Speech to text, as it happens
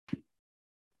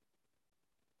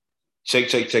Check,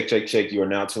 check, check, check, check. You are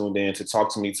now tuned in to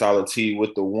Talk to Me, Tyler T,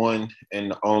 with the one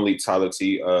and only Tyler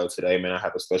T. Today, man, I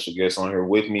have a special guest on here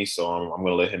with me, so I'm going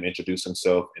to let him introduce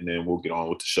himself, and then we'll get on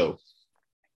with the show.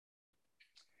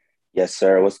 Yes,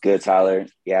 sir. What's good, Tyler?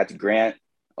 Yeah, it's Grant,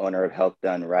 owner of Health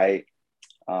Done Right,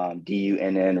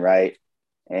 DUNN Right.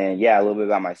 And yeah, a little bit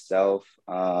about myself.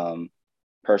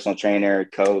 Personal trainer,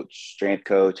 coach, strength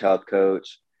coach, health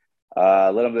coach.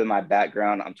 A little bit of my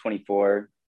background. I'm 24,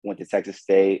 went to Texas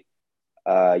State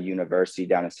University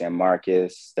down in San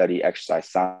Marcos, studied exercise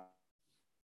science.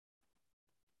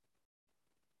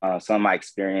 Some of my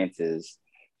experiences,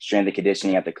 strength and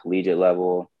conditioning at the collegiate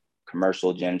level,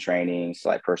 commercial gym training, so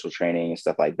like personal training and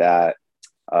stuff like that,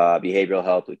 behavioral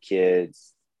health with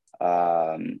kids,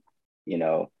 you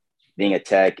know, being a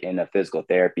tech in a physical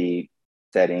therapy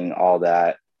setting, all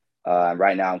that.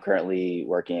 Right now, I'm currently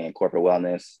working in corporate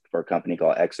wellness for a company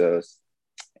called Exos.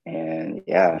 And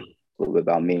yeah, a little bit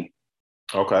about me.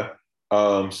 Okay.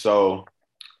 So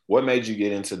what made you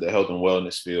get into the health and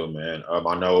wellness field, man?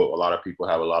 I know a lot of people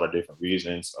have a lot of different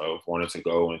reasons of wanting to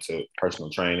go into personal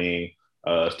training,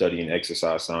 studying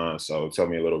exercise science. So tell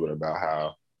me a little bit about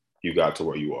how you got to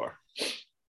where you are.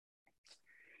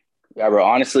 Yeah, bro.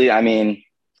 Honestly, I mean,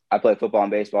 I played football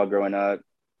and baseball growing up.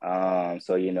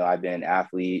 So, I've been an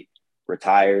athlete,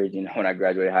 retired, when I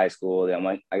graduated high school. Then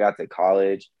when I got to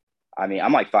college, I mean,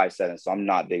 I'm like 5'7", so I'm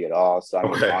not big at all. So, I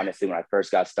mean, Okay. honestly, when I first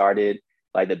got started,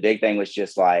 like the big thing was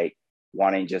just like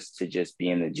wanting just be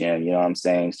in the gym, you know what I'm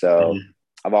saying? So Mhm.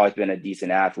 I've always been a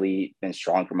decent athlete, been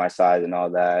strong for my size and all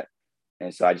that.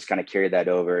 And so I just kind of carried that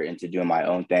over into doing my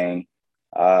own thing.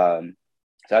 Um,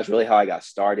 so that's really how I got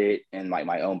started in like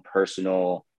my own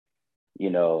personal,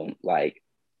 like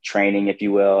training, if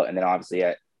you will. And then obviously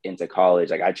into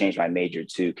college, like I changed my major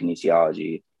to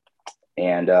kinesiology.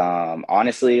 And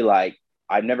honestly, like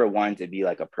I've never wanted to be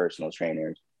like a personal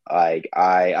trainer. Like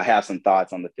I have some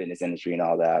thoughts on the fitness industry and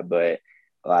all that, but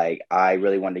like I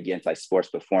really wanted to get into like sports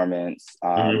performance,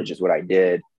 Mhm. which is what I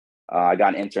did. I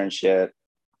got an internship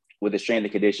with the strength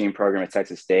and conditioning program at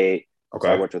Texas State. So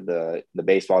I Okay. worked with the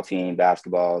baseball team,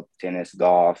 basketball, tennis,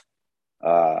 golf,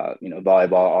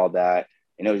 volleyball, all that.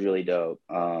 And it was really dope.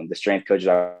 The strength coaches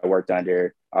I worked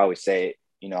under, I always say,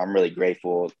 I'm really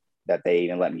grateful that they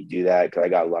even let me do that because I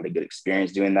got a lot of good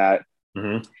experience doing that.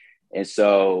 Mhm. And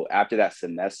so after that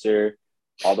semester,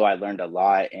 although I learned a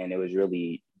lot and it was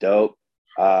really dope,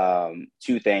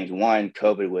 two things. One,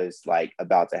 COVID was like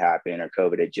about to happen or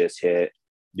COVID had just hit.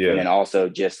 And Yeah. then also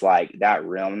just like that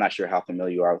realm, I'm not sure how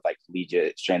familiar you are with like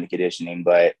collegiate strength and conditioning,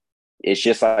 but it's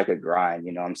just like a grind,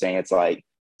 you know what I'm saying? It's like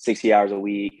 60 hours a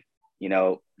week,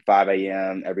 5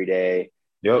 a.m. every day.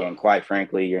 Yep. And quite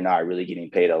frankly, you're not really getting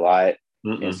paid a lot.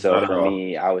 And so Not at for all.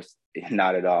 me, I was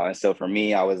not at all. And so for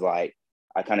me, I was like,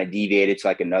 I kind of deviated to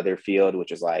like another field,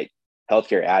 which is like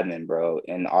healthcare admin, bro.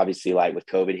 And obviously, like with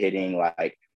COVID hitting,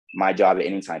 like my job at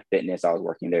Anytime Fitness, I was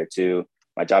working there too.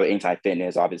 My job at Anytime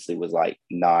Fitness obviously was like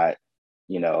not,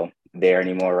 there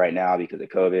anymore right now because of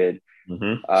COVID.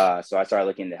 Mhm. So I started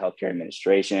looking into healthcare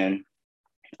administration.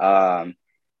 Um,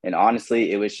 and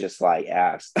honestly, it was just like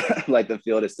ass, like the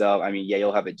field itself. I mean, yeah,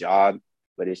 you'll have a job,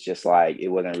 but it's just like it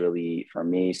wasn't really for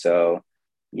me. So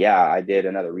yeah, I did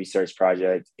another research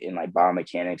project in like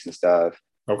biomechanics and stuff.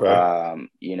 Okay.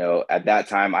 At that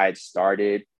time I had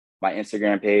started my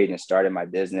Instagram page and started my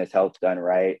business, Health Done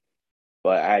Right,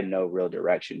 but I had no real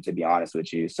direction, to be honest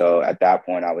with you. So at that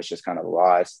point, I was just kind of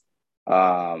lost.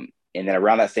 And then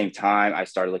around that same time, I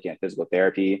started looking at physical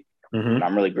therapy, and Mhm.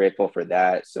 I'm really grateful for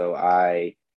that. So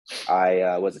I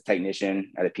was a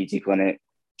technician at a PT clinic,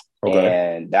 Okay.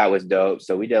 and that was dope.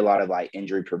 So we did a lot of like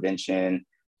injury prevention,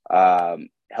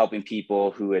 helping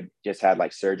people who had just had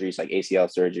like surgeries, like ACL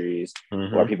surgeries, or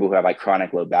Mhm. people who have like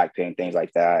chronic low back pain, things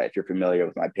like that. If you're familiar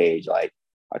with my page, like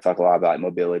I talk a lot about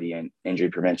mobility and injury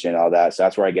prevention and all that. So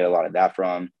that's where I get a lot of that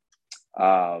from.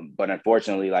 But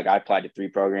unfortunately, like I applied to 3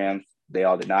 programs, they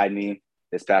all denied me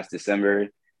this past December.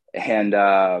 And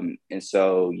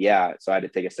so yeah, so I had to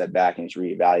take a step back and just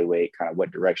reevaluate kind of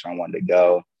what direction I wanted to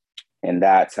go. And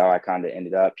that's how I kind of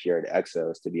ended up here at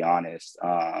Exos, to be honest.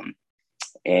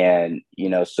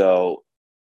 So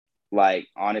like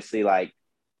honestly, like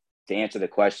to answer the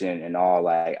question and all,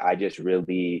 like I just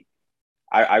really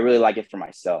I really like it for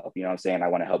myself. You know what I'm saying? I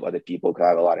want to help other people because I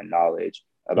have a lot of knowledge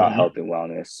about Mhm. health and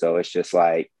wellness. So it's just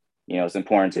like, it's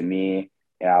important to me.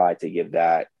 And I like to give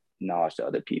that knowledge to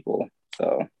other people.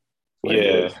 So that's what it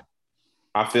Yeah. is.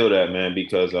 I feel that, man,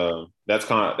 because that's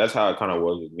how it kind of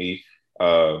was with me.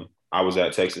 I was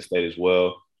at Texas State as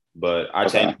well, but I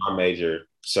changed Okay. my major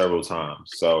several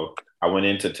times. So I went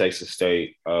into Texas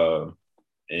State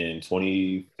in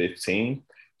 2015.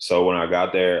 So when I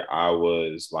got there, I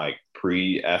was like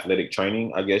pre-athletic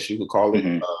training, I guess you could call it,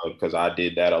 Mm-hmm. because I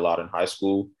did that a lot in high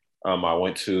school. I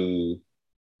went to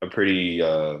a pretty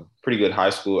good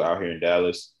high school out here in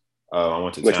Dallas. I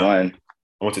went to Which one?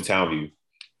 I went to Townview.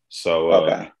 So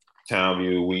Okay.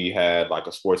 Townview, we had like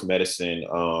a sports medicine,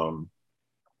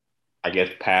 I guess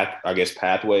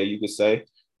pathway you could say.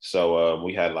 So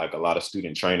we had like a lot of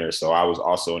student trainers. So I was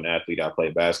also an athlete. I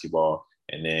played basketball,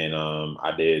 and then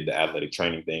I did the athletic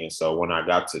training thing. And so when I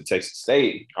got to Texas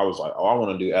State, I was like, oh, I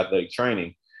want to do athletic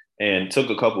training, and took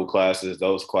a couple classes.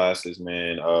 Those classes,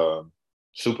 man,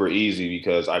 super easy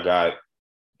because I got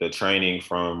the training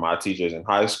from my teachers in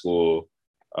high school.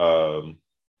 Um,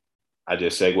 I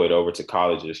just segued over to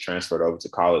college, just transferred over to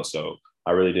college. So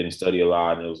I really didn't study a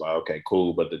lot. And it was like, okay,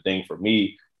 cool. But the thing for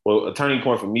me, well, a turning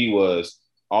point for me was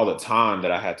all the time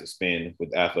that I had to spend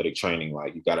with athletic training.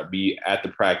 Like you got to be at the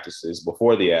practices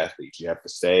before the athletes. You have to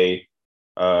stay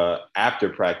after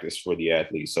practice for the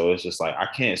athletes. So it's just like, I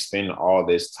can't spend all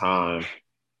this time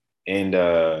and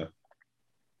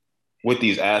with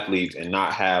these athletes and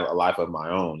not have a life of my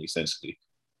own, essentially.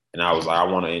 And I was like, I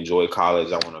want to enjoy college.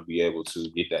 I want to be able to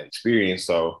get that experience.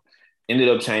 So ended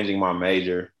up changing my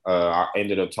major. I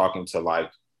ended up talking to like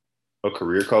a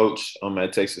career coach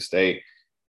at Texas State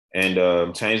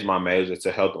and changed my major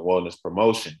to health and wellness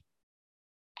promotion.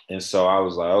 And so I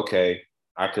was like, okay,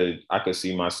 I could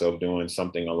see myself doing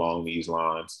something along these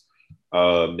lines.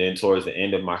 Then towards the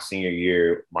end of my senior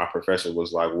year, my professor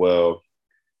was like, well,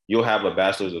 you'll have a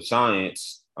bachelor's of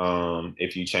science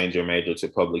if you change your major to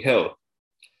public health.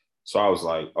 So I was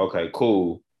like, okay,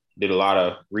 cool. Did a lot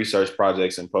of research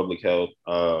projects in public health,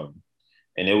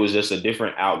 and it was just a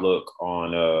different outlook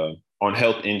on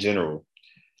health in general.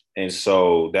 And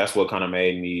so that's what kind of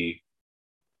made me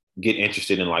get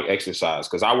interested in like exercise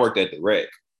because I worked at the rec.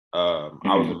 I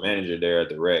was Mm-hmm. a manager there at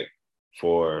the rec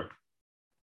for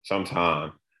some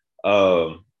time,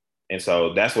 um, and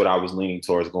so that's what I was leaning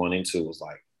towards going into was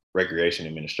like recreation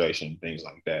administration, things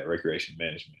like that, recreation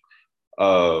management.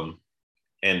 Um,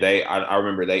 and I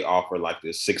remember they offered like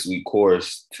this 6 week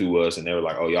course to us and they were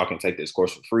like, oh, y'all can take this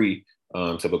course for free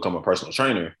to become a personal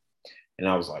trainer. And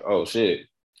I was like, oh shit.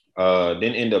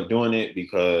 Didn't end up doing it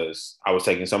because I was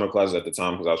taking summer classes at the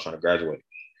time because I was trying to graduate.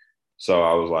 So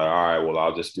I was like, all right, well,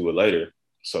 I'll just do it later.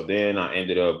 So then I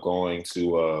ended up going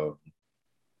to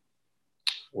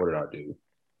what did I do?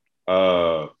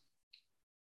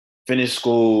 Finished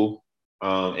school,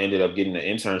 ended up getting an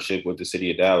internship with the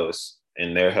city of Dallas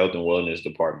in their health and wellness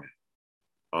department.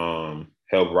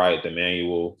 Helped write the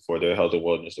manual for their health and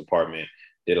wellness department,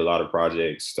 did a lot of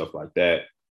projects, stuff like that.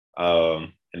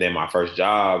 And then my first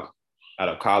job out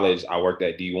of college, I worked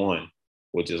at D1,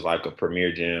 which is like a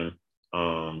premier gym,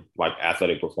 like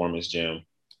athletic performance gym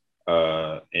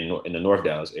in the North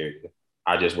Dallas area.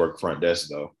 I just worked front desk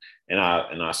though. And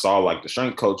I saw like the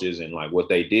strength coaches and like what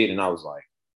they did. And I was like,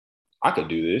 I could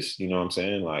do this. You know what I'm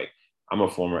saying? Like I'm a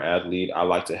former athlete. I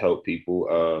like to help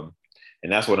people.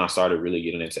 And that's when I started really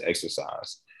getting into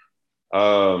exercise.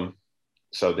 Um,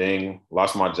 so then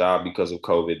lost my job because of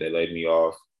COVID. They laid me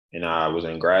off, and I was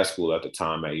in grad school at the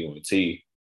time at UNT.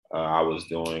 I was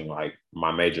doing like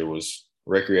my major was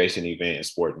recreation, event, and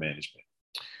sport management.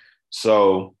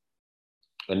 So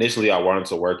initially, I wanted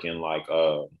to work in like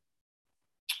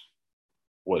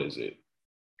what is it?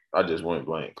 I just went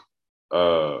blank.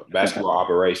 Basketball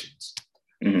operations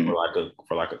Mm-hmm.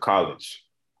 for like a college.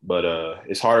 But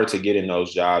it's harder to get in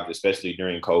those jobs, especially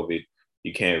during COVID.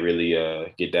 You can't really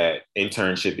get that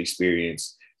internship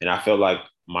experience, and I felt like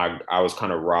I was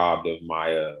kind of robbed of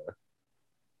my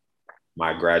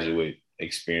graduate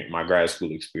experience, my grad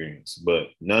school experience. But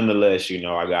nonetheless,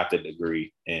 I got the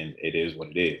degree, and it is what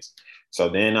it is. So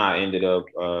then I ended up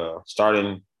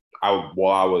starting.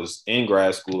 While I was in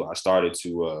grad school, I started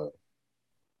to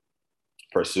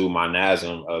pursue my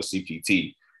NASM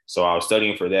CPT. So I was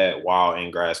studying for that while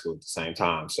in grad school at the same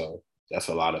time. So that's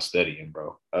a lot of studying,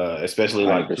 bro. Especially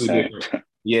like 100%.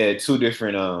 two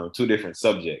different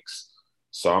subjects.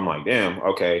 So I'm like, damn,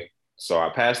 okay. So I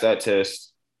passed that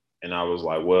test and I was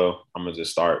like, well, I'm gonna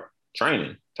just start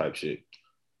training type shit.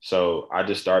 So I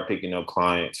just started picking up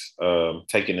clients,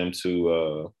 taking them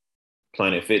to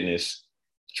Planet Fitness,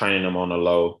 training them on the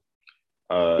low.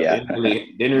 Yeah.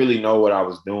 Didn't really know what I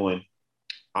was doing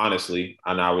honestly.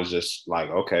 And I was just like,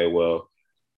 okay, well,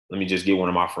 let me just get one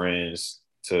of my friends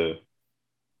to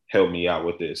help me out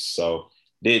with this. So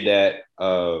did that.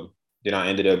 Then I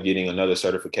ended up getting another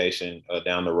certification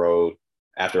down the road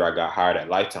after I got hired at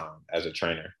Lifetime as a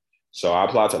trainer. So I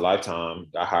applied to Lifetime,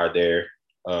 got hired there,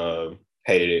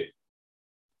 hated it,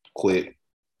 quit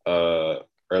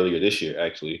earlier this year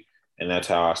actually. and that's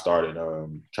how I started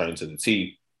training to the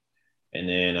T. And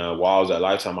then while I was at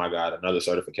Lifetime, I got another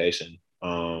certification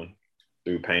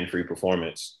through Pain Free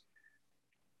Performance.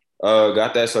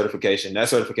 Got that certification. That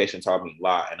certification taught me a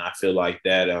lot, and I feel like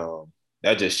that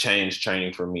just changed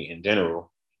training for me in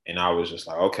general. And I was just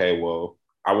like, okay, well,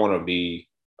 I want to be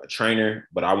a trainer,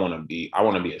 but I want to be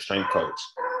a strength coach,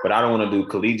 but I don't want to do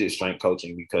collegiate strength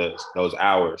coaching because those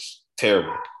hours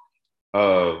terrible.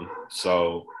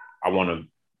 So I want to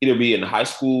either be in high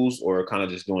schools or kind of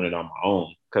just doing it on my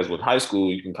own. Because with high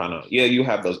school, you can kind of, yeah, you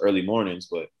have those early mornings,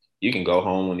 but you can go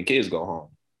home when the kids go home,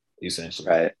 essentially.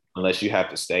 Right. Unless you have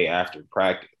to stay after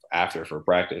for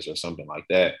practice or something like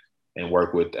that and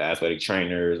work with the athletic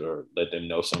trainers or let them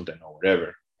know something or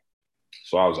whatever.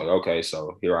 So I was like, okay,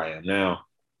 so here I am now.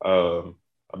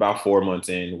 About 4 months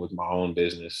in with my own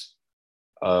business,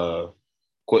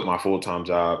 quit my full-time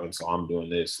job. And so I'm doing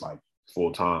this like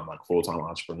full-time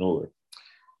entrepreneur.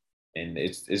 And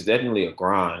it's definitely a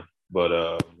grind, but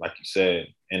like you said,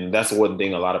 and that's one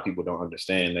thing a lot of people don't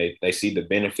understand. They see the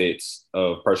benefits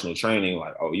of personal training,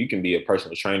 like, oh, you can be a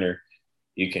personal trainer,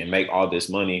 you can make all this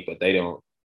money, but they don't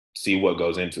see what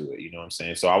goes into it. You know what I'm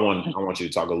saying? So I want you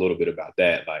to talk a little bit about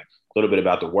that, like a little bit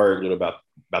about the work, a little about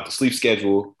the sleep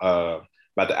schedule, about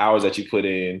the hours that you put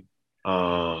in,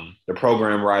 the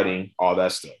program writing, all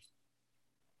that stuff.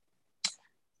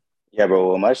 Yeah,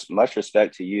 bro. Well, much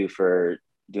respect to you for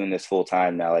doing this full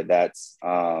time now. Like that's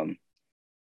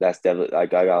definitely,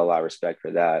 like, I got a lot of respect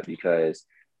for that, because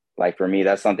like for me,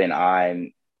 that's something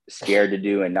I'm scared to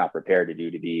do and not prepared to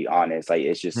do, to be honest. Like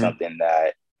it's just something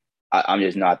that I'm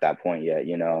just not at that point yet,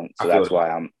 you know? So that's why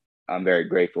I'm very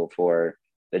grateful for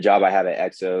the job I have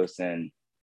at Exos and,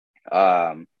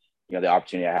 you know, the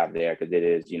opportunity I have there, because it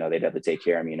is, you know, they definitely take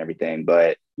care of me and everything.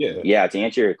 But yeah, to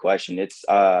answer your question, it's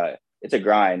a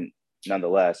grind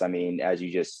nonetheless. I mean, as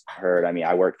you just heard, I mean,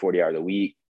 I work 40 hours a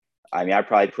week. I mean, I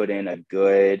probably put in a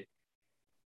good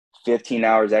 15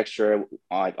 hours extra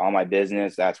on my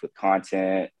business. That's with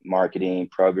content, marketing,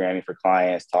 programming for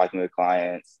clients, talking with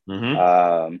clients,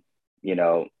 you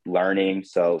know, learning.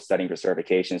 So studying for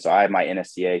certification. So I have my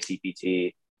NSCA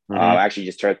CPT. I actually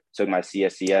just took my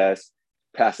CSCS,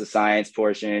 passed the science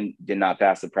portion, did not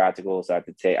pass the practical. So I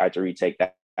have to retake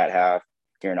that half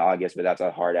here in August, but that's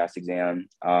a hard ass exam.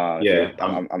 I'm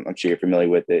sure you're familiar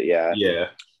with it. Yeah.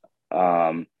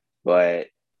 But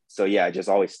so yeah, just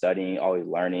always studying, always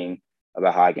learning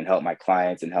about how I can help my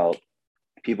clients and help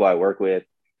people I work with.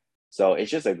 So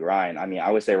it's just a grind. I mean, I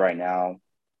would say right now,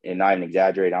 and not even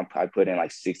exaggerate, I put in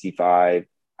like 65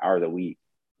 hours a week.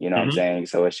 You know what I'm saying?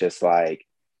 So it's just like,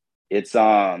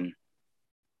 I'm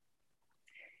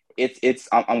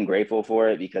grateful for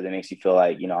it, because it makes you feel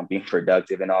like, you know, I'm being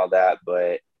productive and all that.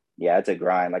 But yeah, it's a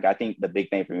grind. Like I think the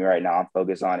big thing for me right now I'm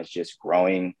focused on is just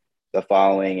growing the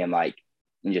following and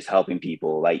just helping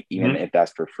people, like even if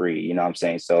that's for free, you know what I'm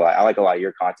saying? So I like a lot of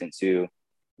your content too,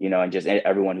 you know, and just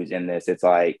everyone who's in this, it's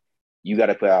like, you got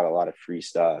to put out a lot of free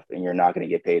stuff and you're not going to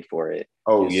get paid for it.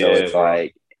 Oh, and yeah. So it's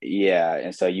like, yeah.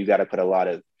 And so you got to put a lot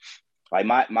of, like,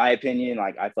 my opinion,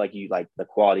 like, I feel like the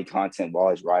quality content will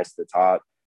always rise to the top.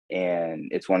 And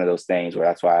it's one of those things where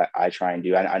that's why I try and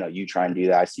do. I know you try and do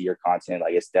that. I see your content.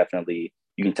 Like, it's definitely,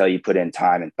 you can tell you put in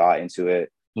time and thought into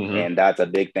it. And that's a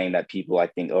big thing that people, I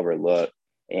think, overlook.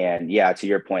 And yeah, to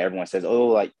your point, everyone says, oh,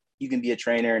 like you can be a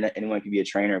trainer and anyone can be a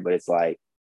trainer, but it's like,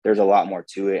 there's a lot more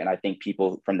to it. And I think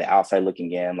people from the outside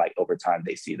looking in, like over time,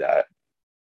 they see that.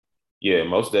 Yeah,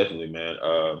 most definitely, man.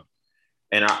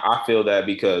 And I feel that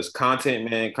because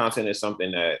content is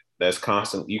something that's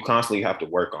constant. You constantly have to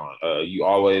work on. You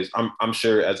always, I'm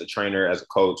sure as a trainer, as a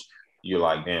coach, you're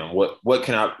like, damn, what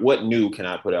new can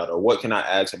I put out, or what can I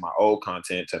add to my old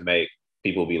content to make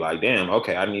people be like, damn,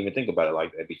 okay, I didn't even think about it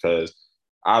like that, because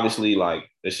obviously, like,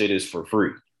 the shit is for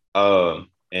free.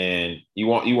 And you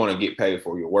want to get paid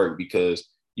for your work, because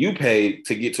you paid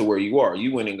to get to where you are.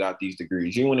 You went and got these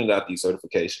degrees. You went and got these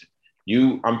certifications.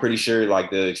 I'm pretty sure,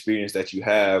 like, the experience that you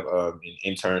have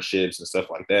in internships and stuff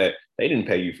like that, they didn't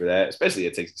pay you for that, especially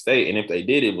at Texas State. And if they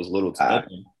did, it was little to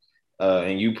nothing.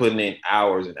 And you putting in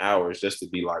hours and hours just to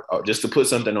be like, just to put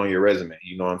something on your resume.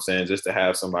 You know what I'm saying? Just to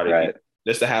have somebody,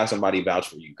 just to have somebody vouch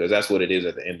for you, because that's what it is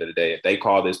at the end of the day. If they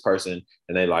call this person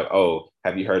and they like, oh,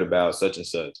 have you heard about such and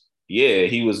such? Yeah,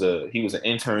 he was an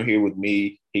intern here with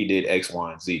me. He did X,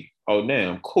 Y, and Z. Oh,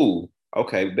 damn, cool.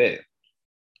 Okay, bet.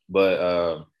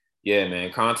 But yeah,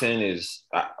 man, content is.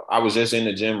 I was just in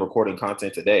the gym recording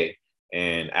content today,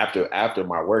 and after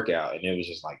my workout, and it was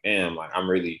just like, damn, like I'm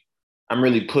really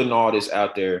putting all this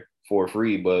out there for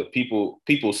free, but people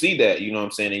see that, you know what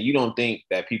I'm saying? And you don't think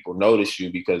that people notice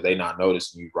you because they're not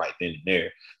noticing you right then and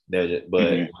there. But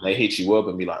when they hit you up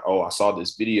and be like, oh, I saw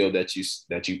this video that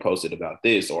you posted about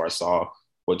this, or I saw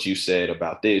what you said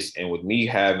about this. And with me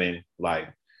having like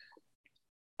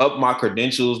up my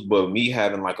credentials, but me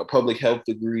having like a public health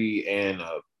degree and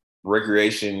a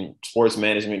recreation sports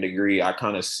management degree, I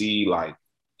kind of see like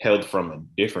health from a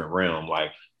different realm.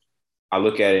 Like I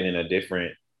look at it in a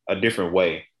different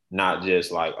way, not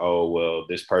just like, oh, well,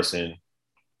 this person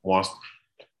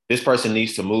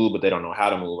needs to move, but they don't know how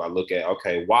to move. I look at,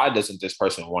 okay, why doesn't this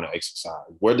person want to exercise?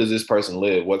 Where does this person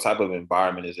live? What type of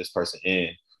environment is this person in?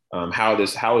 How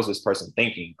is this person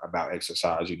thinking about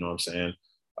exercise? You know what I'm saying?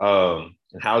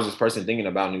 And how is this person thinking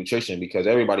about nutrition? Because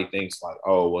everybody thinks like,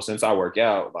 oh, well, since I work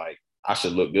out, like I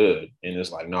should look good. And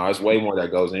it's like, no, it's way more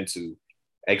that goes into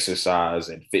exercise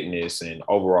and fitness and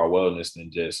overall wellness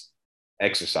than just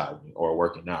exercising or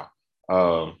working out.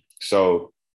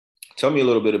 So tell me a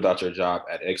little bit about your job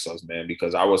at Exos, man,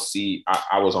 because I was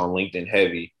on LinkedIn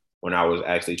heavy when I was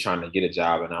actually trying to get a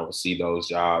job, and I would see those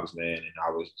jobs, man. And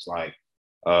I was just like,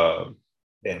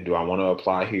 damn, do I want to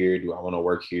apply here? Do I want to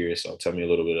work here? So tell me a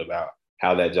little bit about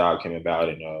how that job came about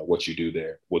and what you do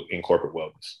there in corporate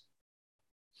wellness.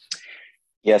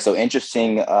 Yeah, so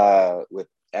interesting with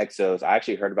Exos. I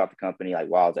actually heard about the company like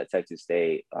while I was at Texas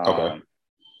State. Okay.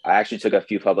 I actually took a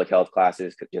few public health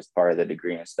classes, just part of the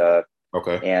degree and stuff.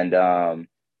 Okay. And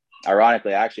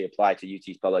ironically, I actually applied to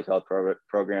UT's public health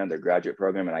program, their graduate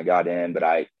program, and I got in, but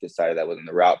I decided that wasn't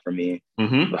the route for me.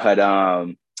 Mm-hmm.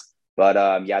 But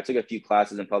yeah, I took a few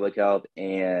classes in public health,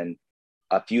 and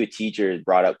a few teachers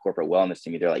brought up corporate wellness to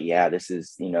me. They're like, yeah, this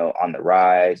is, on the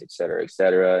rise, et cetera, et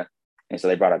cetera. And so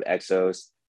they brought up Exos.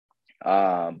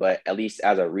 But at least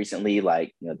as of recently,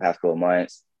 like, the past couple of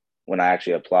months when I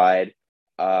actually applied,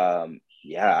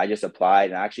 yeah, I just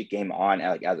applied and I actually came on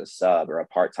like as a sub or a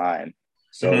part-time.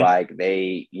 So like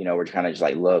they, were kind of just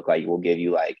like, look, like we'll give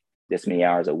you like this many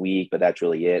hours a week, but that's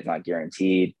really it. It's not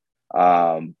guaranteed.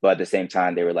 But at the same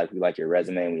time, they were like, we like your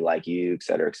resume and we like you, et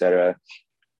cetera, et cetera.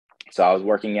 So I was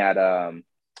working at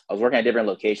different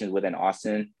locations within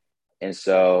Austin. And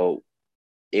so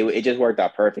it just worked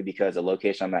out perfect because the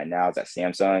location I'm at now is at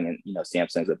Samsung, and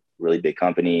Samsung's a really big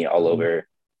company all over,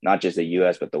 not just the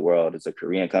US, but the world. It's a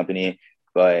Korean company,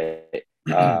 but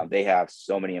they have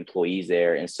so many employees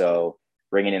there. And so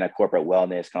bringing in a corporate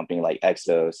wellness company like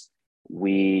Exos,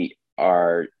 we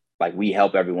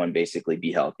help everyone basically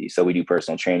be healthy. So we do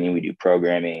personal training, we do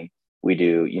programming, we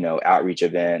do, outreach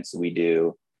events, we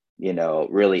do,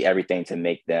 really everything to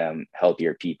make them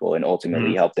healthier people and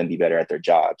ultimately help them be better at their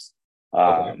jobs.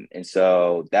 And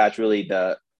so that's really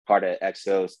the part of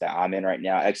Exos that I'm in right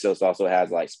now. Exos also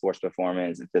has like sports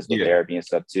performance and physical therapy and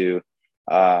stuff too.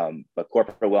 But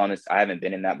corporate wellness, I haven't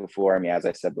been in that before. I mean, as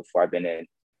I said before, I've been in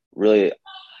really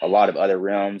a lot of other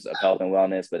realms of health and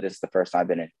wellness, but this is the first time I've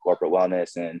been in corporate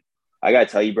wellness. And I gotta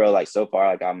tell you, bro, like so far,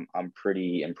 like I'm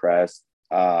pretty impressed.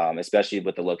 Especially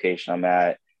with the location I'm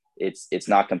at. It's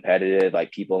not competitive.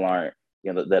 Like people aren't,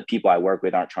 the people I work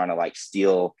with aren't trying to like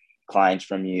steal clients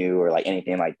from you or like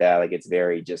anything like that. Like it's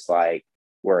very just like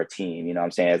we're a team, you know what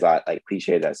I'm saying? As like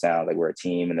cliche that sounds, like we're a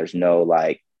team, and there's no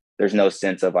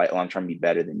sense of like, oh, I'm trying to be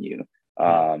better than you.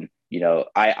 I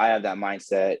have that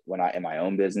mindset when I in my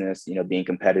own business, being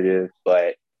competitive,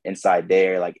 but inside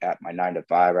there, like at my 9 to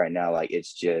 5 right now, like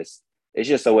it's just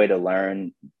a way to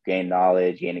learn, gain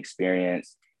knowledge, gain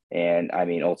experience, and I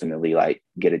mean ultimately like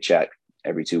get a check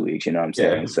every 2 weeks, you know what I'm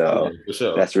saying? So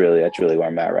sure. that's really where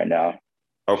I'm at right now.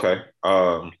 Okay.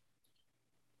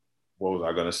 What was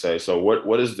I gonna say? So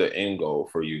what is the end goal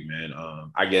for you, man?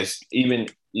 I guess even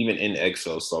in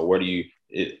Exos. So where do you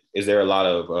is there a lot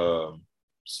of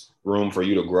room for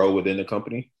you to grow within the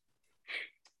company?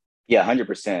 Yeah,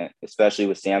 100%, especially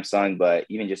with Samsung, but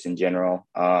even just in general.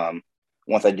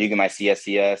 Once I do get my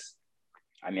CSCS,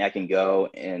 I mean, I can go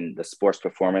in the sports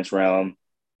performance realm,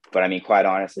 but I mean, quite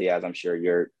honestly, as I'm sure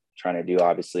you're trying to do,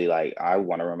 obviously, like I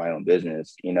want to run my own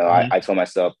business. I told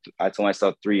myself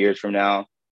 3 years from now,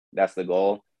 that's the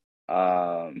goal.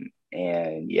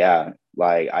 And yeah,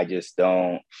 like I just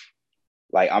don't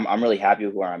like I'm really happy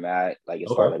with where I'm at. Like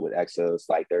as far as like with Exos,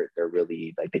 like they're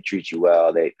really like they treat you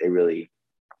well. They really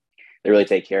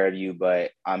take care of you.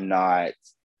 But I'm not,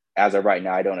 as of right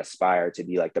now, I don't aspire to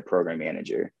be like the program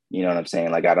manager. You know what I'm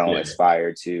saying? Like I don't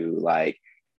aspire to like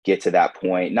get to that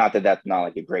point. Not that that's not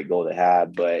like a great goal to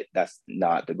have, but that's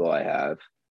not the goal I have.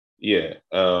 Yeah.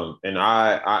 And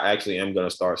I actually am gonna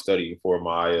start studying for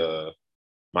my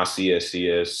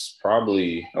CSCS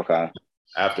probably Okay.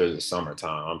 after the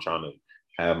summertime. I'm trying to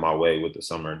have my way with the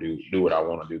summer, do what I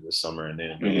want to do this summer, and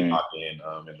then really lock in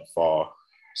the fall.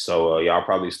 So yeah, I'll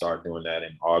probably start doing that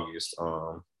in August.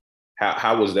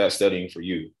 How was that studying for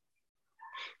you?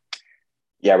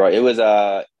 Yeah, bro, it was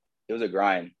a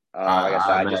grind. Like I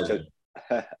said, I I just took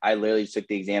imagine. I literally took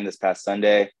the exam this past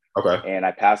Sunday, Okay. and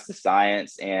I passed the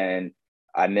science, and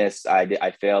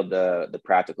I failed the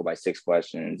practical by 6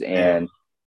 questions. Damn.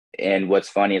 And what's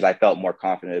funny is I felt more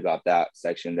confident about that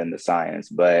section than the science.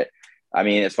 But I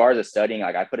mean, as far as the studying,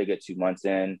 like I put a good 2 months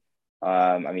in.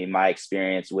 I mean, my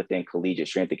experience within collegiate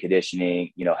strength and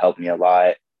conditioning, helped me a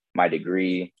lot. My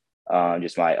degree,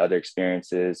 just my other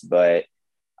experiences. But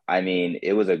I mean,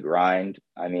 it was a grind.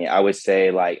 I mean, I would say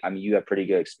you have pretty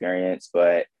good experience,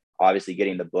 but obviously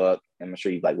getting the book, I'm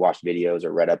sure you've like watched videos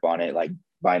or read up on it, like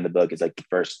buying the book is like the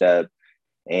first step.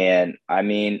 And I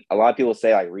mean, a lot of people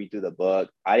say like read through the book.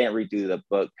 I didn't read through the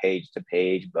book page to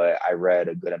page, but I read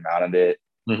a good amount of it.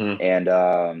 Mm-hmm. And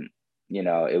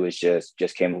it was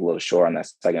just came a little short on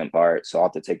that second part. So I'll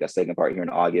have to take that second part here in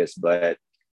August. But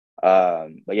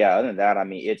yeah, other than that, I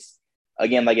mean, it's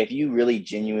again, like if you really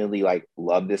genuinely like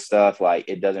love this stuff, like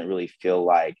it doesn't really feel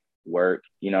like work,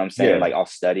 you know what I'm saying? Yeah. Like I'll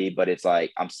study, but it's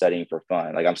like I'm studying for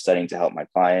fun. Like I'm studying to help my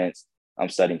clients, I'm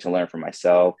studying to learn for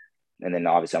myself. And then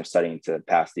obviously I'm studying to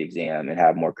pass the exam and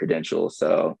have more credentials.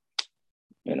 So,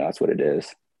 that's what it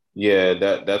is. Yeah,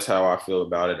 that's how I feel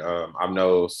about it. I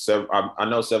know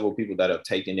several people that have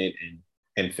taken it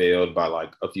and failed by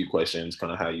like a few questions,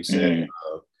 kind of how you said. Mhm.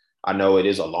 I know it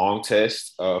is a long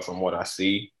test from what I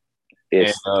see, and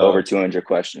It's over 200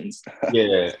 questions.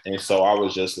 yeah, and so I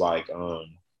was just like,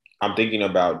 I'm thinking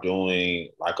about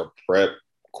doing like a prep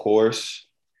course,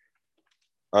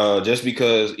 just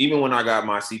because even when I got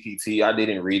my CPT, I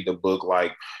didn't read the book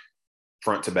like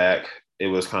front to back. It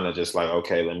was kind of just like,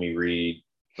 okay, let me read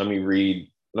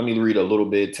a little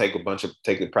bit, take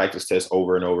the practice test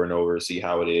over and over and over, see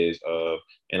how it is.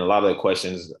 And a lot of the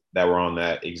questions that were on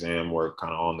that exam were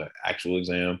kind of on the actual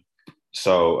exam.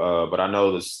 So, but I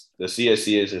know the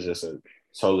CSCS is just a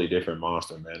totally different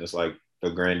monster, man. It's like the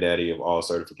granddaddy of all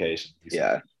certifications.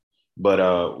 Yeah.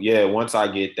 But yeah, once I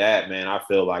get that, man, I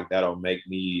feel like that'll make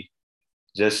me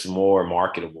just more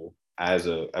marketable as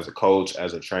a coach,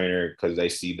 as a trainer, because they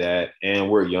see that. And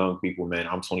we're young people, man.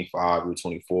 I'm 25, we're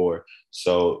 24.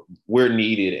 So we're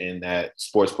needed in that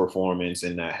sports performance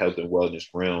in that health and wellness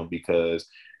realm, because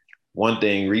one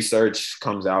thing, research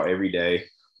comes out every day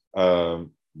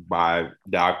by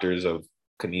doctors of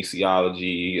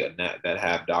kinesiology that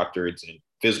have doctorates in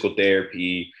physical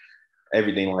therapy,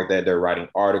 everything like that. They're writing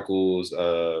articles.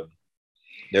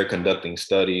 They're conducting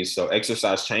studies. So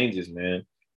exercise changes, man.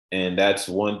 And that's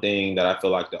one thing that I feel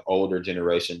like the older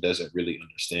generation doesn't really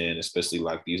understand, especially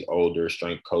like these older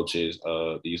strength coaches,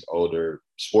 these older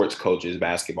sports coaches,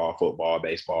 basketball, football,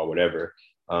 baseball, whatever.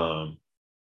 Um,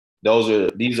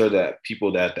 these are the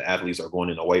people that the athletes are going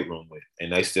in the weight room with,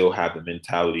 and they still have the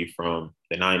mentality from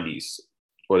the 90s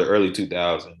or the early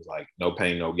 2000s, like no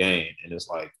pain, no gain. And it's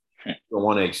like you don't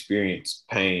want to experience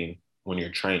pain when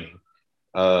you're training.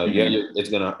 Yeah,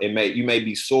 Mhm. you may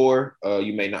be sore.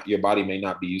 You may not, your body may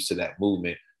not be used to that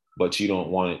movement, but you don't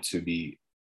want it to be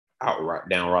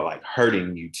downright like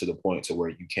hurting you to the point to where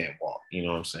you can't walk. You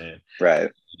know what I'm saying?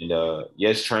 Right. And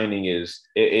yes, training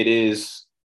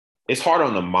it's hard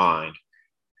on the mind.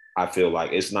 I feel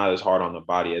like it's not as hard on the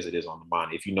body as it is on the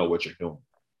mind if you know what you're doing.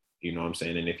 You know what I'm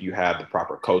saying? And if you have the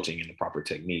proper coaching and the proper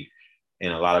technique.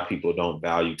 And a lot of people don't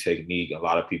value technique. A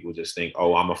lot of people just think,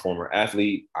 oh, I'm a former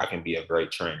athlete. I can be a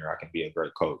great trainer. I can be a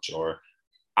great coach. Or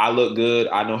I look good.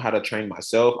 I know how to train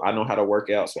myself. I know how to work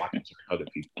out so I can train other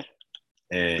people.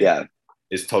 And Yeah.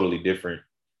 it's totally different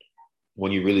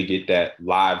when you really get that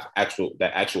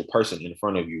actual person in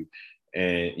front of you.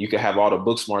 And you can have all the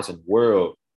book smarts in the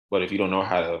world, but if you don't know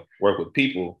how to work with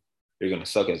people, you're going to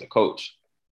suck as a coach.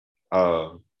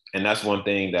 And that's one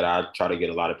thing that I try to get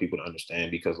a lot of people to understand,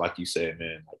 because like you said,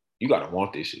 man, like, you got to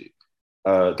want this shit,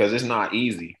 because it's not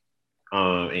easy.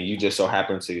 And you just so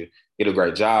happen to get a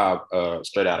great job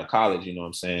straight out of college, you know what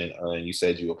I'm saying? And you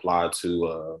said you applied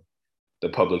to the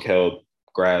public health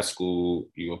grad school,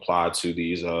 you applied to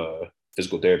these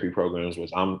physical therapy programs,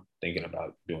 which I'm thinking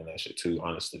about doing that shit too,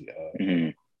 honestly.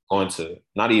 Mhm. Going to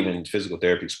not even physical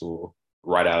therapy school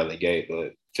right out of the gate,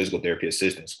 but physical therapy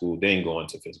assistant school, then going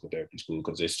to physical therapy school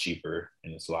because it's cheaper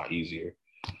and it's a lot easier.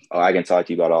 Oh, I can talk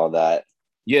to you about all that.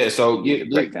 Yeah, so Give you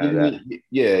the breakdown of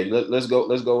that.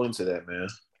 let's go into that, man.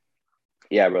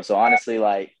 Yeah, bro. So honestly,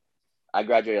 like I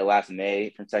graduated last May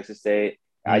from Texas State.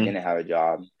 I Mm-hmm. didn't have a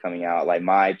job coming out. Like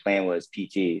my plan was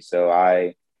PT. So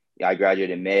I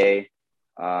graduated in May,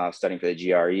 studying for the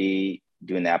GRE.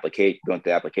 doing going through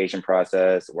the application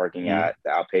process, working Mm-hmm. at the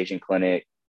outpatient clinic.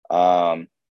 And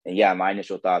yeah, my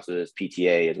initial thoughts was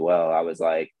PTA as well. I was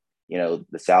like, the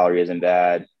salary isn't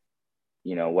bad,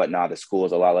 whatnot. The school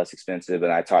is a lot less expensive.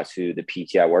 And I talked to the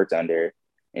PT I worked under,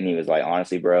 and he was like,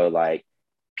 honestly, bro, like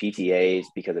PTAs,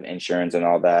 because of insurance and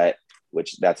all that,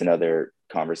 which that's another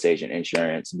conversation,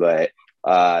 insurance. But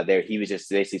he was just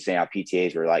basically saying how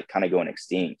PTAs were like kind of going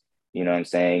extinct. You know what I'm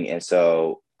saying? And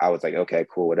so I was like, okay,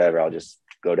 cool, whatever. I'll just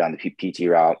go down the PT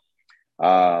route.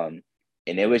 And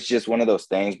it was just one of those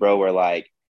things, bro, where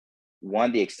like,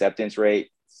 the acceptance rate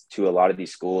to a lot of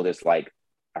these schools is like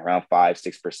around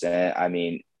 5-6%. I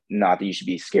mean, not that you should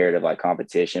be scared of like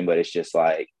competition, but it's just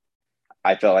like,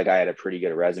 I felt like I had a pretty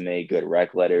good resume, good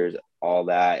rec letters, all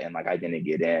that. And like, I didn't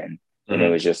get in. Mm-hmm. And it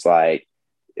was just like,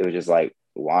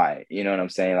 why? You know what I'm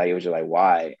saying? Like, it was just like,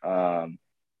 why?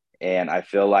 And I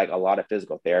feel like a lot of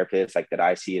physical therapists like that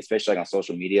I see, especially like on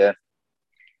social media,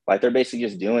 like they're basically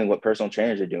just doing what personal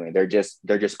trainers are doing. They're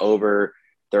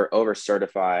over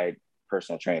certified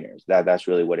personal trainers. That's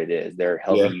really what it is. They're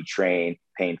helping you train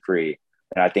pain free.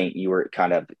 And I think you were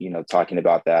kind of, talking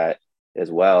about that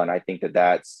as well. And I think that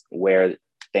that's where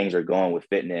things are going with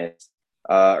fitness,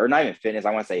 or not even fitness.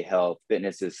 I want to say health.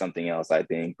 Fitness is something else, I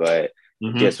think, but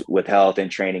just with health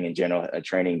and training in general,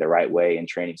 training the right way and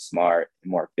training smart,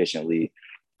 more efficiently.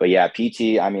 But yeah,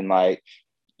 PT, I mean, like,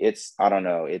 I don't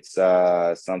know. It's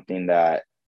something that,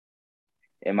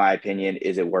 in my opinion,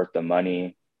 is it worth the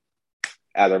money?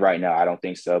 As of right now, I don't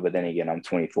think so. But then again, I'm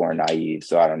 24 and naive,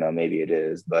 so I don't know. Maybe it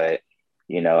is. But,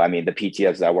 I mean, the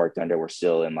PTFs I worked under were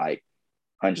still in like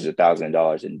hundreds of thousands of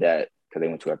dollars in debt because they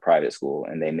went to a private school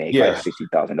and they make like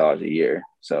 $60,000 a year.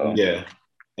 So yeah,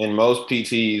 and most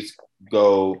PTs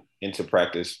go into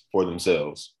practice for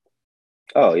themselves.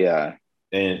 Oh yeah,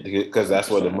 and because that's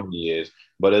 100%. Where the money is.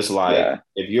 But it's like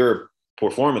if you're a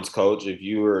performance coach, if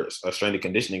you're a strength and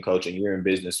conditioning coach, and you're in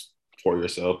business for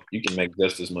yourself, you can make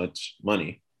just as much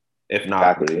money, if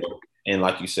not. Exactly. And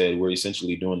like you said, we're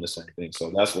essentially doing the same thing.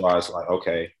 So that's why it's like,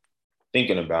 okay,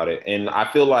 thinking about it. And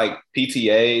I feel like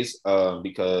PTAs,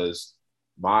 because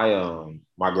my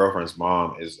girlfriend's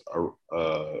mom is a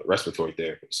respiratory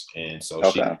therapist, and so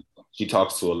she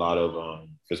talks to a lot of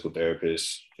physical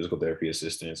therapists, physical therapy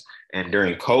assistants. And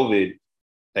during COVID,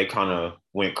 they kind of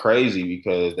went crazy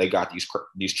because they got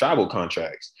these travel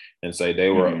contracts, and so they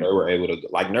were able to,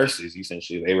 like nurses,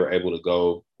 essentially, they were able to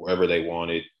go wherever they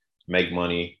wanted, make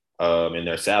money, and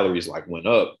their salaries like went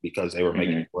up because they were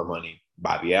making more money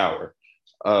by the hour.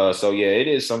 So yeah, it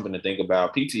is something to think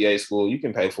about. PTA school, you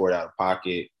can pay for it out of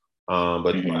pocket,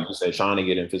 but like you said, trying to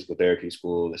get in physical therapy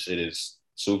school, the shit is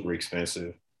super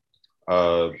expensive.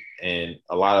 And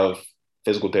a lot of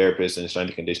physical therapists and strength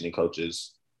and conditioning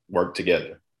coaches work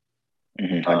together.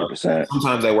 100%.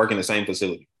 Sometimes they work in the same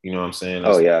facility. You know what I'm saying?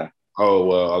 Oh yeah. Oh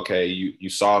well, okay. You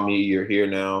saw me. You're here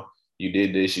now. You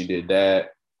did this. You did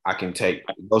that. I can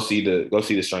go see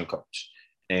the strength coach,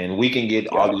 and we can get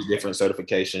all these different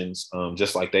certifications,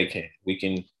 just like they can. We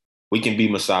can be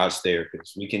massage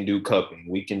therapists. We can do cupping.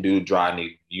 We can do dry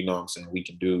needling. You know what I'm saying? We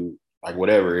can do like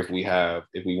whatever if we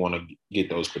want to get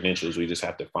those credentials. We just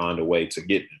have to find a way to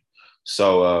get them.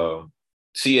 So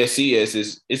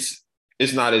CSCS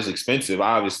it's not as expensive,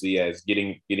 obviously, as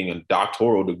getting a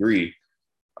doctoral degree,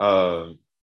 but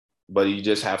you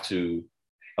just have to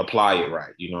apply it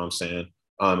right. You know what I'm saying?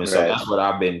 And so that's what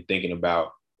I've been thinking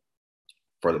about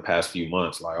for the past few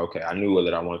months. Like, okay, I knew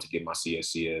that I wanted to get my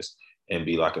CSCS and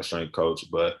be like a strength coach,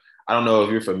 but I don't know if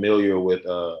you're familiar with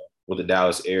the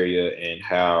Dallas area and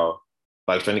how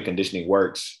like strength and conditioning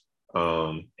works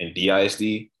in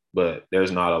DISD, but there's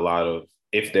not a lot of,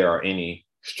 if there are any,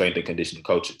 strength and conditioning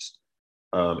coaches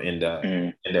in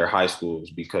their high schools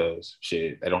because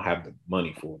shit, they don't have the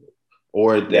money for it.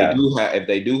 Or if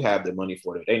they do have the money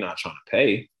for it, they're not trying to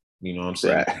pay. You know what I'm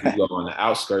saying? If you go on the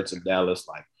outskirts of Dallas,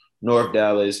 like North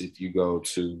Dallas, if you go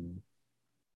to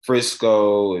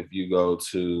Frisco, if you go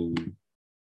to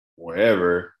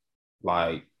wherever,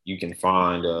 like you can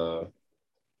find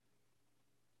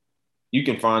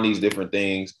these different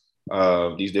things,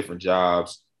 these different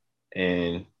jobs,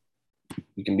 and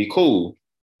you can be cool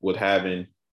with the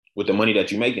money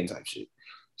that you're making type shit.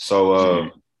 So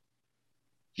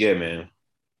yeah, man,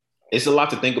 it's a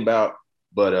lot to think about,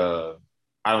 but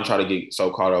I don't try to get so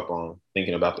caught up on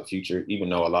thinking about the future, even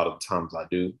though a lot of times I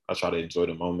do. I try to enjoy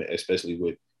the moment, especially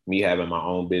with me having my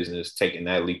own business, taking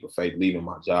that leap of faith, leaving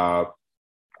my job,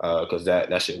 because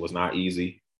that shit was not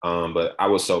easy. But I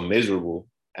was so miserable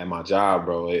at my job,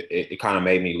 bro. It kind of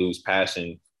made me lose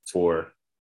passion for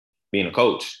being a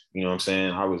coach. You know what I'm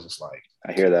saying? I was just like,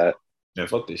 I hear that. man,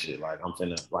 fuck this shit. Like I'm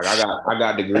finna, like I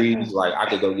got degrees. Like I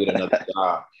could go get another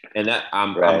job, and that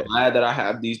I'm Right. glad that I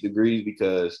have these degrees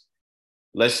because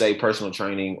let's say personal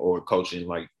training or coaching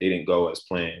like didn't go as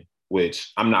planned,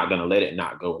 which I'm not gonna let it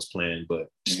not go as planned. But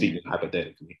Mm-hmm. speaking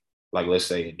hypothetically, like let's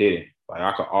say it didn't, like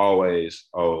I could always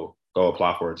go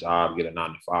apply for a job, get a 9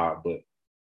 to 5. But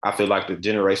I feel like the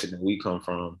generation that we come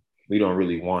from, we don't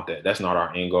really want that. That's not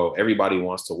our end goal. Everybody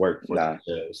wants to work for Nah,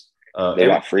 themselves. they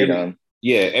want freedom.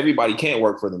 Yeah, everybody can't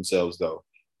work for themselves though.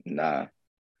 Nah.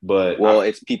 But Well,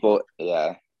 it's people.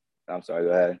 Yeah. I'm sorry. Go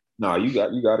ahead. no, you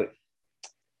got it.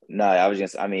 No, I was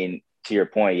just. I mean, to your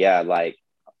point, yeah. Like,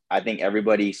 I think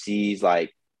everybody sees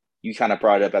like you kind of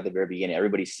brought it up at the very beginning.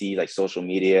 Everybody sees like social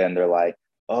media, and they're like,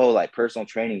 "Oh, like personal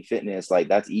training, fitness, like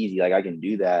that's easy. Like I can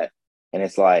do that." And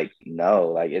it's like, no,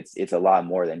 like it's a lot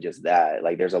more than just that.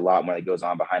 Like, there's a lot more that goes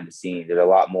on behind the scenes. There's a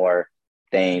lot more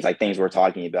things, like things we're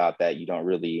talking about that you don't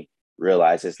really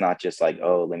realize. It's not just like,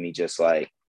 oh, let me just like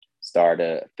start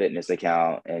a fitness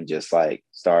account and just like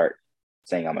start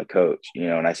saying I'm a coach, you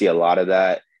know. And I see a lot of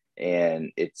that,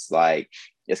 and it's like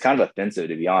it's kind of offensive,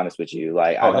 to be honest with you.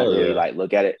 Like I Oh don't hell really yeah. like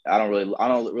look at it. I don't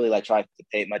really like try to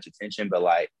pay much attention, but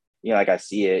like, you know, like I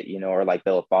see it, you know, or like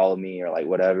they'll follow me or like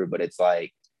whatever, but it's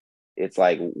like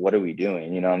what are we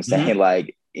doing, you know what I'm saying? Mm-hmm.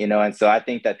 Like, you know. And so I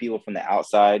think that people from the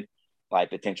outside, like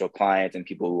potential clients and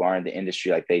people who are in the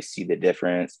industry, like they see the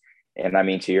difference. And I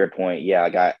mean, to your point, yeah,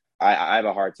 like I have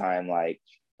a hard time like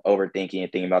overthinking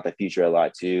and thinking about the future a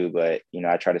lot too, but you know,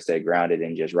 I try to stay grounded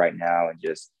and just right now and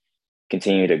just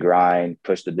continue to grind,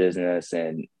 push the business,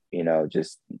 and you know,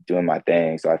 just doing my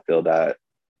thing. So I feel that.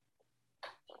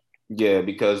 Yeah,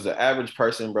 because the average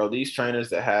person, bro, these trainers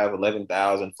that have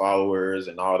 11,000 followers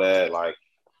and all that, like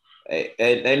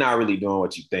they're not really doing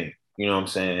what you think. You know what I'm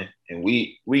saying? And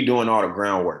we doing all the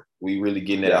groundwork. We really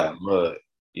getting it out Yeah, the mud.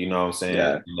 You know what I'm saying?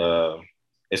 yeah, And,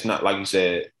 it's not like you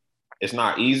said, it's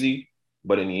not easy,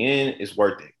 but in the end, it's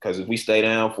worth it. Because if we stay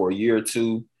down for a year or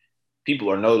two, people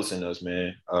are noticing us,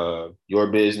 man. Your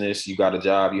business, you got a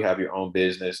job, you have your own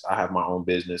business. I have my own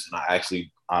business, and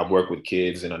I work with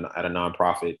kids at a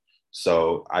nonprofit.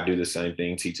 So I do the same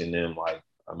thing, teaching them like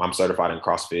I'm certified in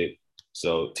CrossFit,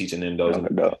 so teaching them those no,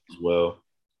 no. as well.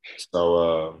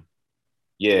 So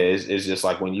yeah, it's just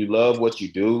like when you love what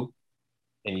you do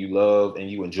and you love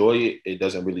and you enjoy it, it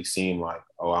doesn't really seem like,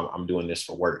 oh, I'm doing this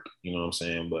for work. You know what I'm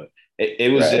saying? But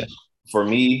it was Right. just for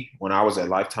me when I was at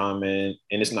Lifetime, man.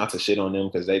 And it's not to shit on them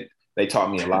because they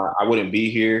taught me a lot. I wouldn't be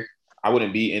here. I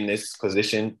wouldn't be in this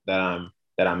position that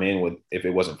I'm in with if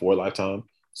it wasn't for Lifetime.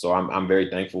 So I'm very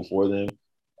thankful for them.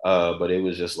 But it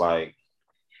was just like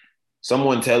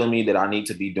someone telling me that I need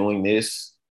to be doing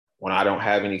this when I don't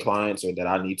have any clients, or that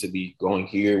I need to be going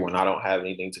here when I don't have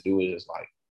anything to do, is just like,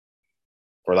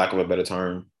 for lack of a better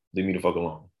term, leave me the fuck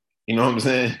alone. You know what I'm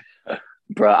saying?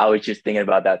 Bro, I was just thinking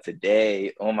about that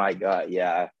today. Oh my God.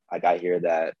 Yeah, I got to hear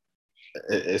that.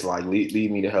 It's like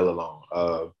leave me the hell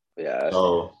alone. Yeah.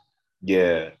 So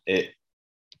yeah,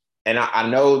 and I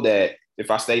know that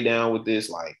if I stay down with this,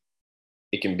 like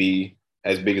it can be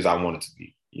as big as I want it to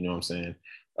be. You know what I'm saying?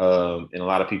 And a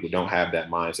lot of people don't have that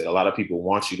mindset. A lot of people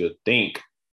want you to think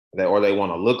that, or they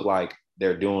want to look like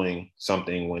they're doing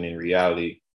something when in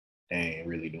reality they ain't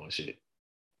really doing shit.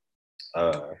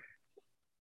 Uh, Well,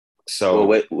 so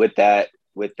with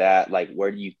that, like,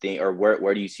 where do you think, or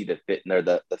where do you see the fit or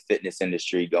the fitness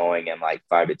industry going in like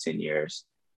 5 to 10 years?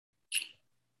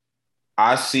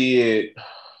 I see it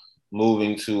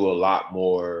moving to a lot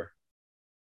more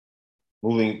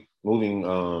moving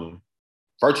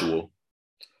virtual.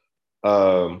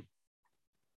 Um,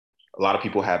 a lot of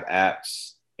people have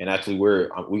apps, and actually we're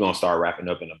gonna start wrapping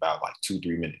up in about like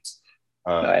 2-3 minutes.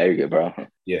 No, Uh, there you go, bro.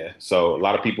 yeah, so a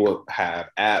lot of people have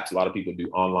apps. A lot of people do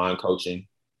online coaching,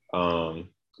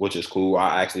 which is cool.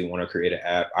 I actually want to create an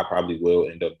app. I probably will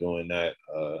end up doing that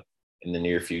in the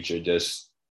near future, just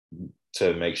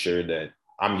to make sure that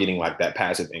I'm getting like that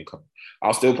passive income.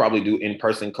 I'll still probably do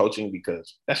in-person coaching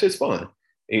because that shit's fun.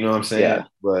 You know what I'm saying? Yeah,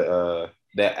 But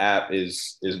that app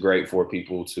is great for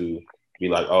people to be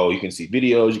like, oh, you can see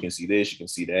videos, you can see this, you can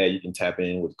see that, you can tap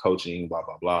in with coaching, blah,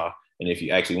 blah, blah. And if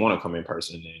you actually want to come in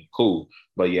person, then cool.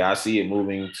 But yeah, I see it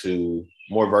moving to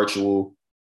more virtual.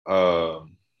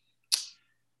 Um,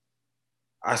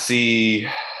 I see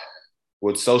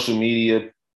with social media,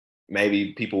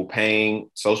 maybe people paying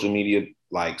social media,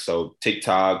 like so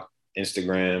TikTok,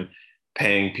 Instagram,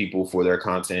 paying people for their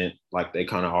content like they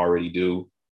kind of already do.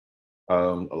 A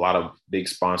lot of big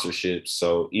sponsorships.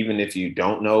 So even if you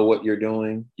don't know what you're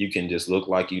doing, you can just look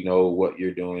like you know what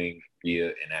you're doing via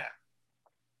an app.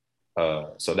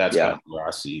 So that's kind yeah. of where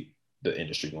I see the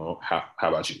industry going. How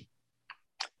about you?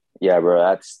 Yeah, bro,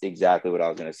 that's exactly what I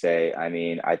was gonna say. I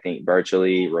mean, I think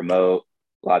virtually, remote,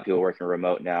 a lot of people working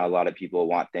remote now. A lot of people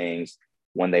want things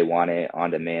when they want it on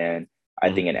demand.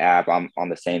 I think an Mhm. app, I'm on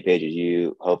the same page as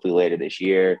you. Hopefully later this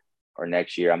year or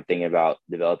next year, I'm thinking about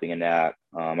developing an app.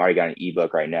 I already got an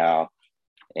ebook right now,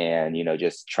 and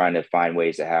just trying to find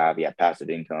ways to have passive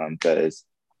income because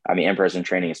I mean, in-person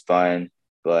training is fun,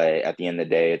 but at the end of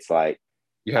the day, it's like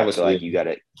You I have a feel skill. like you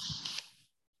gotta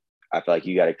I feel like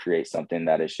you got to create something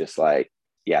that is just like,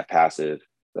 passive.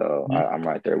 So I'm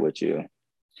right there with you.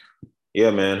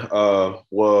 Yeah, man.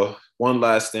 Well, one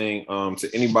last thing, to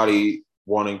anybody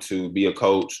wanting to be a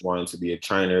coach, wanting to be a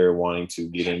trainer, wanting to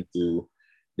get into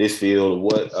this field,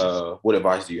 what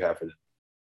advice do you have for them?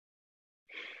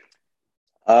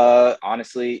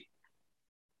 Honestly,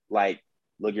 like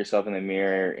look yourself in the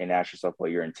mirror and ask yourself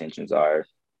what your intentions are.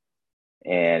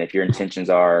 And if your intentions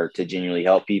are to genuinely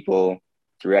help people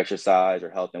through exercise or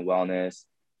health and wellness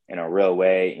in a real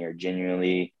way, and you're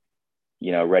genuinely,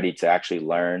 ready to actually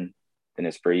learn, then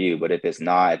it's for you. But if it's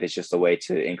not, if it's just a way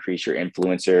to increase your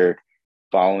influencer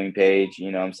following page,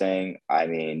 you know what I'm saying? I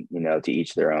mean, to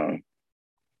each their own.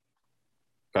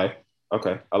 Okay.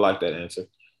 Okay. I like that answer.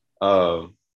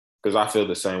 Because I feel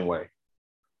the same way.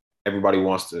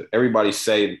 Everybody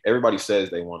says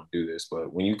they want to do this,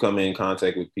 but when you come in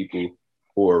contact with people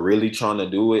who are really trying to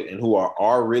do it and who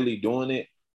are really doing it,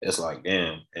 it's like,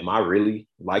 damn, am I really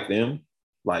like them?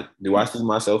 Like, do I see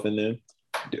myself in them?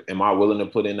 Am I willing to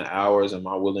put in the hours? Am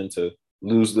I willing to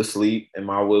lose the sleep?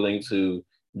 Am I willing to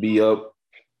be up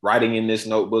writing in this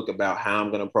notebook about how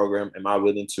I'm going to program? Am I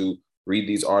willing to read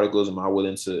these articles? Am I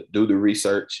willing to do the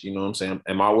research? You know what I'm saying?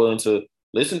 Am I willing to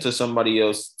listen to somebody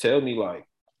else tell me like,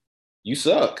 you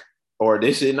suck or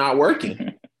this shit not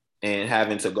working, and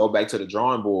having to go back to the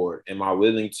drawing board? Am I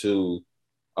willing to,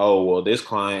 oh well, this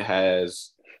client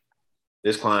has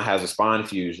a spine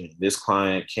fusion, this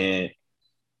client can't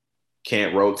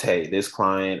rotate, this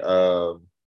client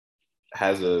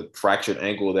has a fractured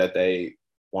ankle that they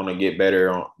want to get better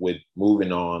on with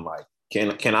moving on, like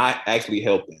can I actually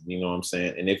help them? You know what I'm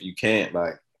saying? And if you can't,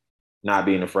 like, not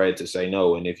being afraid to say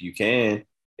no, and if you can,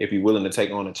 if you're willing to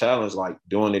take on a challenge, like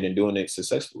doing it and doing it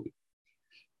successfully.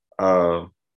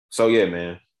 So yeah,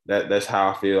 man, that's how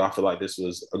I feel. I feel like this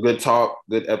was a good talk,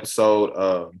 good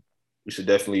episode. We should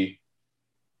definitely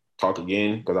talk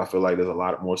again because I feel like there's a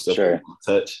lot more stuff that we Sure.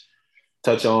 can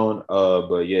touch on.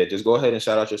 But yeah, just go ahead and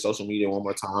shout out your social media one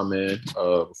more time, man,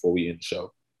 before we end the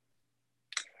show.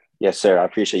 Yes, sir. I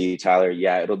appreciate you, Tyler.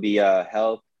 Yeah, it'll be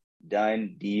health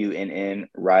done, DUNN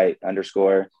right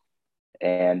underscore.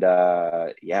 And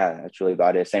that's really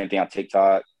about it. Same thing on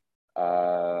TikTok.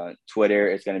 Twitter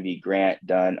is going to be Grant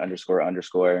Dunn underscore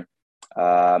underscore.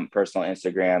 Personal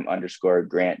Instagram underscore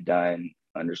Grant Dunn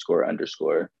underscore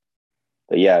underscore.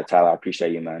 But yeah, Tyler, I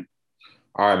appreciate you, man.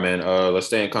 All right, man. Let's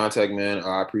stay in contact, man.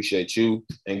 I appreciate you,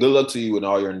 and good luck to you in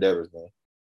all your endeavors, man.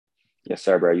 Yes,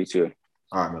 sir, bro. You too.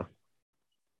 All right, man.